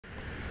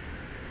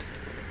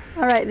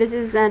Alright, this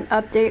is an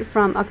update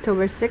from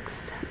October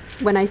 6th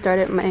when I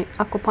started my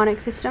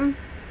aquaponics system.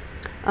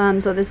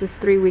 So this is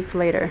 3 weeks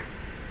later.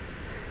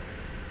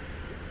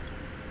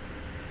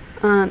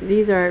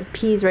 These are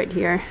peas right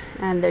here,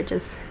 and they're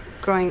just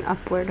growing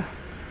upward.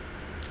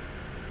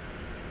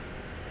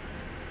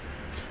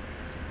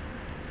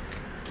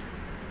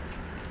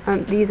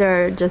 These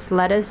are just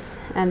lettuce,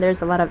 and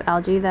there's a lot of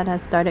algae that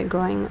has started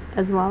growing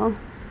as well.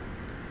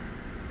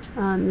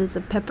 There's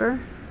a pepper,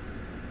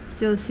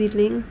 still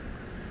seedling.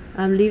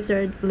 Leaves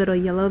are a little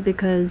yellow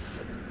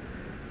because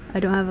I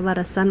don't have a lot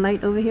of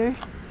sunlight over here.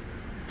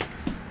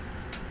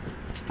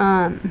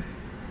 I've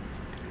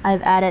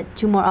added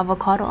 2 more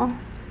avocado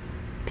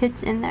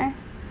pits in there.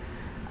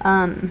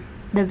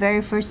 The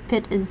very first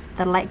pit is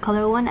the light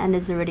color one and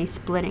is already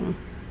splitting.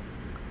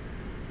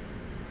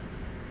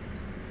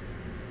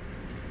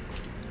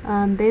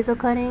 Basil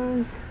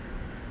cuttings.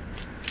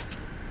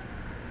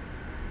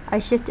 I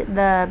shifted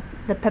the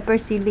pepper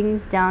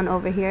seedlings down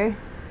over here.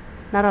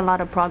 Not a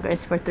lot of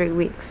progress for 3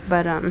 weeks,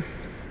 but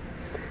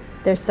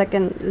their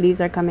second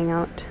leaves are coming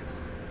out.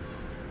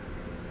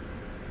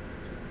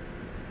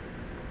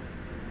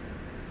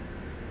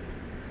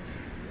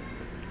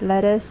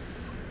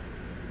 Lettuce.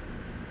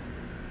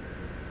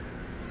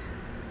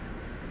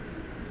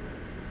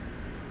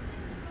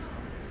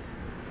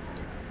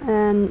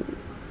 And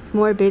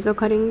more basil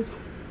cuttings.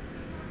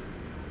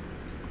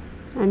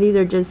 And these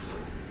are just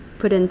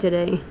put in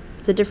today.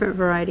 It's a different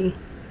variety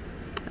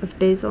of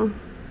basil.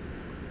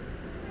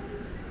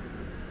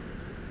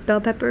 Bell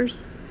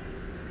peppers.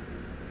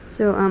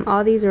 So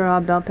all these are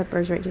all bell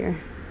peppers right here.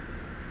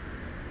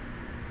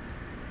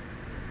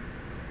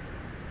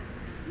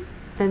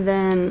 And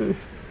then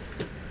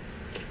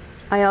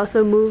I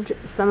also moved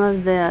some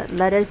of the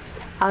lettuce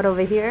out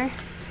over here.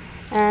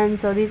 And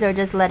so these are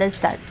just lettuce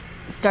that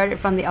started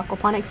from the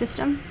aquaponics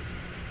system.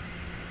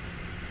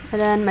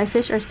 And then my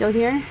fish are still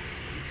here.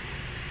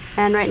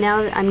 And right now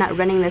I'm not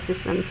running the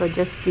system, so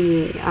just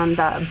the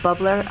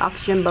bubbler,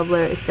 oxygen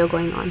bubbler is still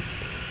going on.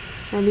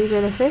 And these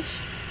are the fish.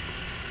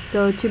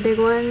 So 2 big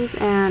ones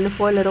and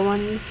 4 little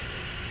ones.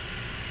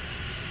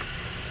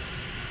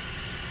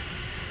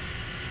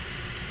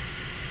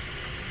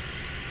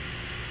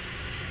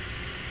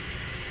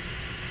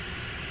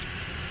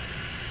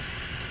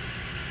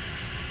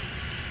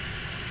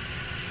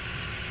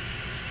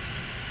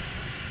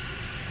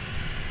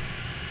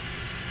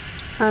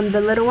 The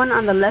little one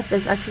on the left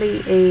is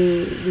actually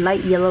a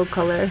light yellow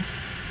color.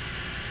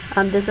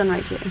 This one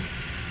right here.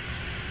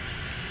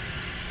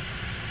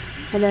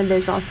 And then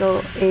there's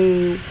also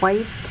a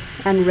white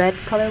and red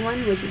color one,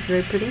 which is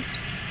very pretty.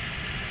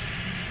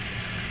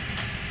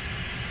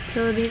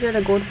 So these are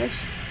the goldfish,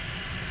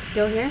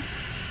 still here.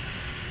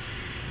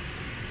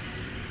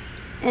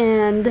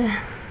 And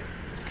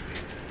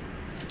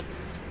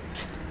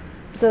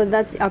so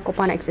that's the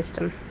aquaponics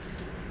system.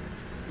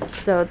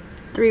 So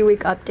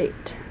 3-week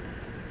update.